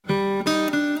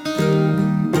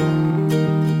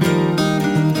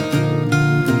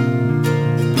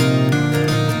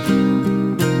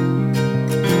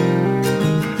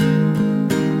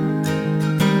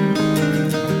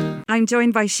I'm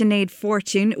joined by Sinead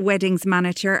Fortune, Weddings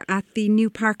Manager at the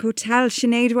Newpark Hotel.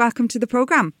 Sinead, welcome to the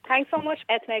programme. Thanks so much,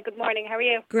 Edna. Good morning. How are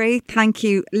you? Great, thank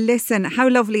you. Listen, how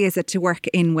lovely is it to work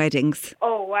in weddings?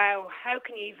 Oh, wow. How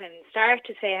can you even start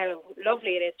to say how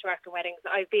lovely it is to work in weddings?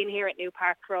 I've been here at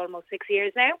Newpark for almost 6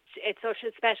 years now. It's such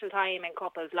a special time in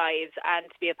couples' lives, and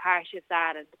to be a part of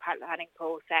that and the planning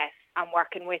process and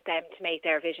working with them to make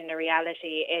their vision a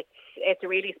reality, it's a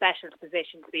really special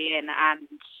position to be in, and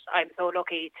I'm so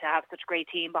lucky to have such a great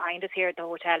team behind us here at the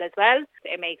hotel as well.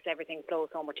 It makes everything flow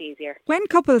so much easier. When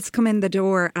couples come in the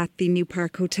door at the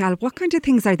Newpark Hotel, what kind of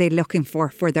things are they looking for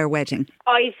their wedding?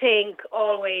 I think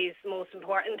always the most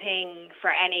important thing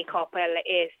for any couple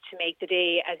is to make the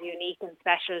day as unique and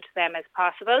special to them as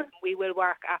possible. We will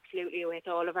work absolutely with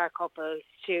all of our couples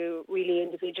to really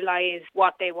individualise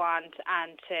what they want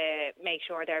and to make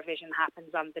sure their vision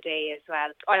happens on the day as well.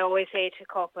 I always say to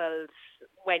couples,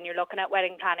 when you're looking at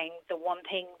wedding planning, the one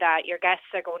thing that your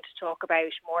guests are going to talk about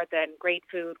more than great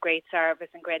food, great service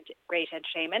and great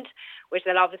entertainment, which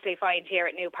they'll obviously find here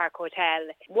at Newpark Hotel,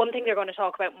 one thing they're going to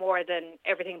talk about more than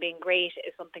everything being great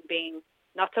is something being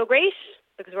not so great,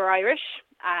 because we're Irish.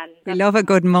 And we love a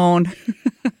good moan.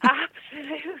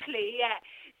 Absolutely, yeah.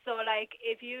 So,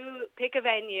 if you pick a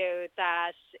venue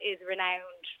that is renowned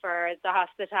for the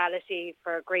hospitality,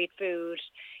 for great food,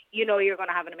 you know you're going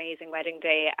to have an amazing wedding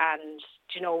day. And,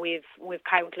 we've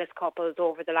countless couples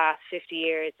over the last 50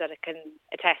 years that can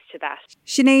attest to that.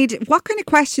 Sinead, what kind of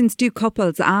questions do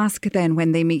couples ask then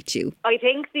when they meet you? I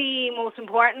think the most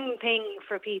important thing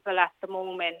for people at the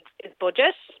moment is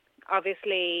budget.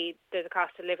 Obviously, there's a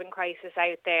cost of living crisis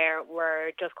out there.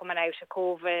 We're just coming out of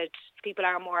COVID. People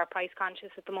are more price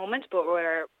conscious at the moment, but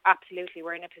we're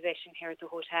in a position here at the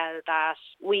hotel that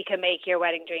we can make your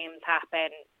wedding dreams happen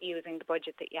using the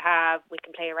budget that you have. We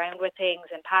can play around with things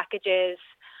and packages.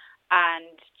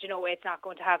 And, it's not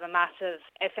going to have a massive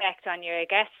effect on your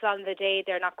guests on the day.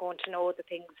 They're not going to know that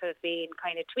things have been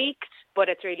kind of tweaked, but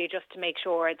it's really just to make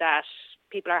sure that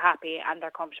people are happy and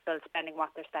they're comfortable spending what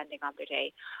they're spending on their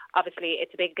day. Obviously,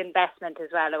 it's a big investment as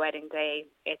well, a wedding day.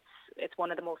 It's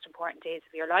one of the most important days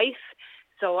of your life.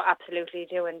 So absolutely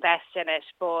do invest in it,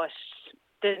 but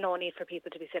there's no need for people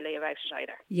to be silly about it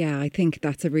either. Yeah, I think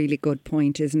that's a really good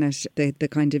point, isn't it? The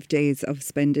kind of days of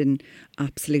spending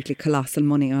absolutely colossal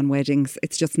money on weddings,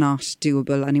 it's just not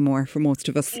doable anymore for most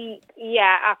of us.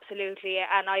 Yeah, absolutely.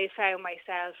 And I found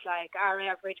myself, our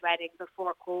average wedding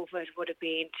before COVID would have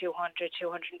been 200,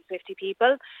 250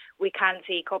 people. We can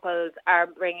see couples are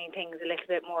bringing things a little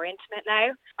bit more intimate now.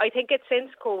 I think it's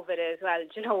since COVID as well.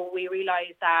 We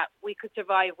realised that we could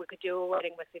survive. We could do a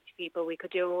wedding with 50 people. We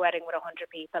could do a wedding with 100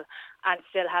 people and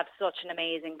still have such an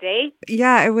amazing day.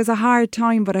 Yeah, it was a hard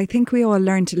time, but I think we all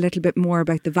learned a little bit more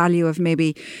about the value of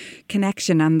maybe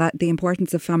connection and that the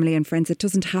importance of family and friends. It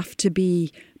doesn't have to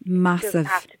be massive. It doesn't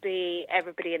have to be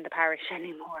everybody in the parish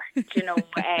anymore,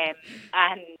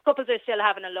 and couples are still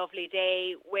having a lovely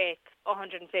day with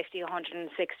 150,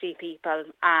 160 people,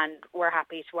 and we're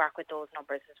happy to work with those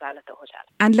numbers as well at the hotel.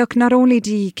 And look, not only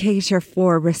do you cater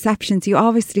for receptions, you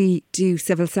obviously do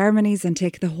civil ceremonies and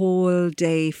take the whole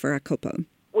day for a couple.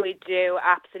 We do,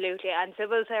 absolutely. And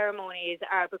civil ceremonies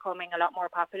are becoming a lot more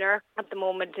popular at the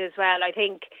moment as well. I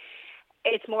think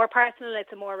it's more personal,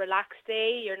 it's a more relaxed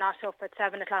day. You're not up at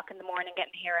 7 o'clock in the morning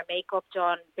getting hair and makeup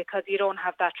done because you don't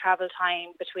have that travel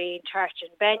time between church and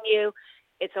venue.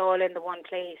 It's all in the one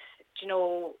place.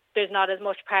 There's not as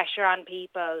much pressure on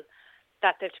people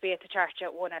that they're to be at the church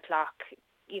at 1 o'clock.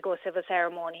 You go civil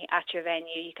ceremony at your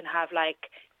venue, you can have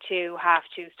 2, half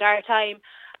 2 start time,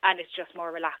 and it's just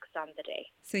more relaxed on the day.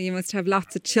 So you must have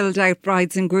lots of chilled out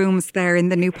brides and grooms there in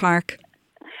the Newpark.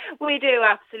 We do,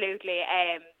 absolutely.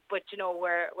 But,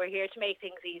 we're here to make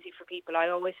things easy for people. I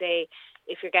always say,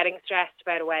 if you're getting stressed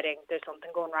about a wedding, there's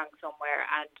something going wrong somewhere.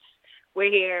 And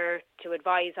we're here to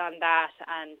advise on that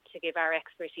and to give our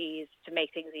expertise to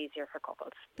make things easier for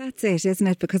couples. That's it, isn't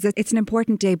it? Because it's an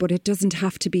important day, but it doesn't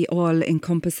have to be all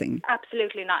encompassing.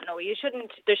 Absolutely not. No,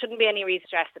 there shouldn't be any real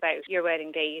stress about your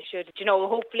wedding day. You should,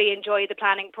 hopefully enjoy the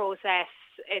planning process.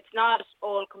 It's not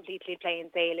all completely plain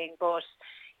sailing, but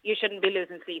you shouldn't be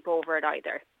losing sleep over it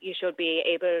either. You should be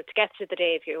able to get to the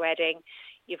day of your wedding.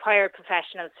 You've hired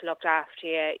professionals to look after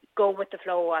you. Go with the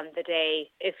flow on the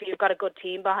day. If you've got a good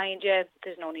team behind you,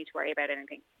 there's no need to worry about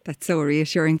anything. That's so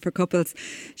reassuring for couples.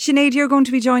 Sinead, you're going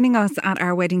to be joining us at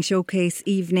our wedding showcase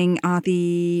evening at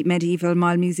the Medieval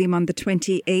Mile Museum on the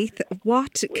 28th.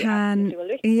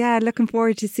 Looking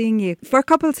forward to seeing you. For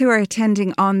couples who are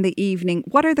attending on the evening,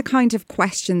 what are the kind of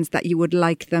questions that you would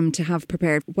like them to have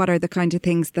prepared? What are the kind of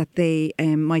things that they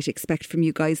might expect from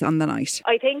you guys on the night?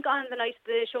 I think on the night of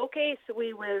the showcase,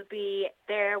 we will be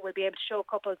there. We'll be able to show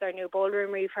couples our new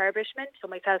ballroom refurbishment. So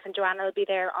myself and Joanna will be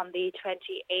there on the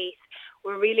 28th.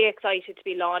 We're really excited to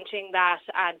be launching that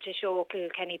and to show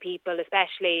Kilkenny people,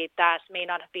 especially that may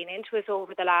not have been into us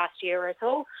over the last year or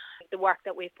so, the work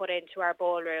that we've put into our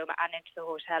ballroom and into the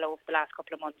hotel over the last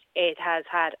couple of months. It has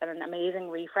had an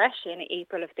amazing refresh in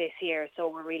April of this year, so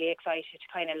we're really excited to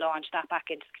kind of launch that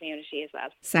back into the community as well.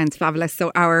 Sounds fabulous.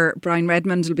 So our Brian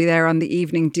Redmond will be there on the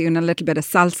evening doing a little bit of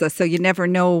salsa, so you never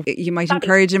know, you might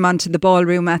encourage him onto the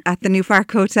ballroom at the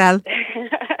Newpark Hotel.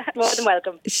 More than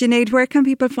welcome. Sinead, where can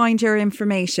people find your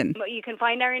information? You can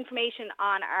find our information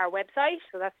on our website,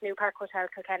 so that's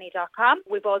newparkhotelkilkenny.com.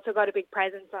 We've also got a big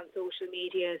presence on social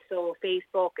media, so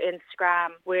Facebook, Instagram.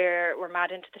 We're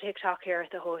mad into the TikTok here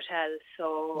at the hotel.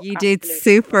 So you did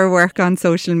super work on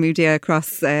social media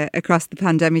across the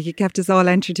pandemic. You kept us all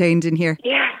entertained in here.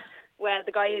 Yeah. Well,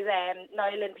 the guys,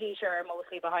 Niall and Peter, are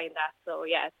mostly behind that. So,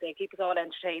 yeah, they keep us all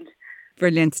entertained.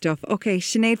 Brilliant stuff. Okay,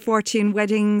 Sinead Fortune,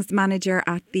 Weddings Manager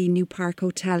at the Newpark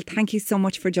Hotel. Thank you so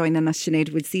much for joining us,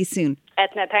 Sinead. We'll see you soon.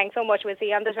 Etna, thanks so much. We'll see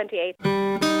you on the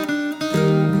 28th.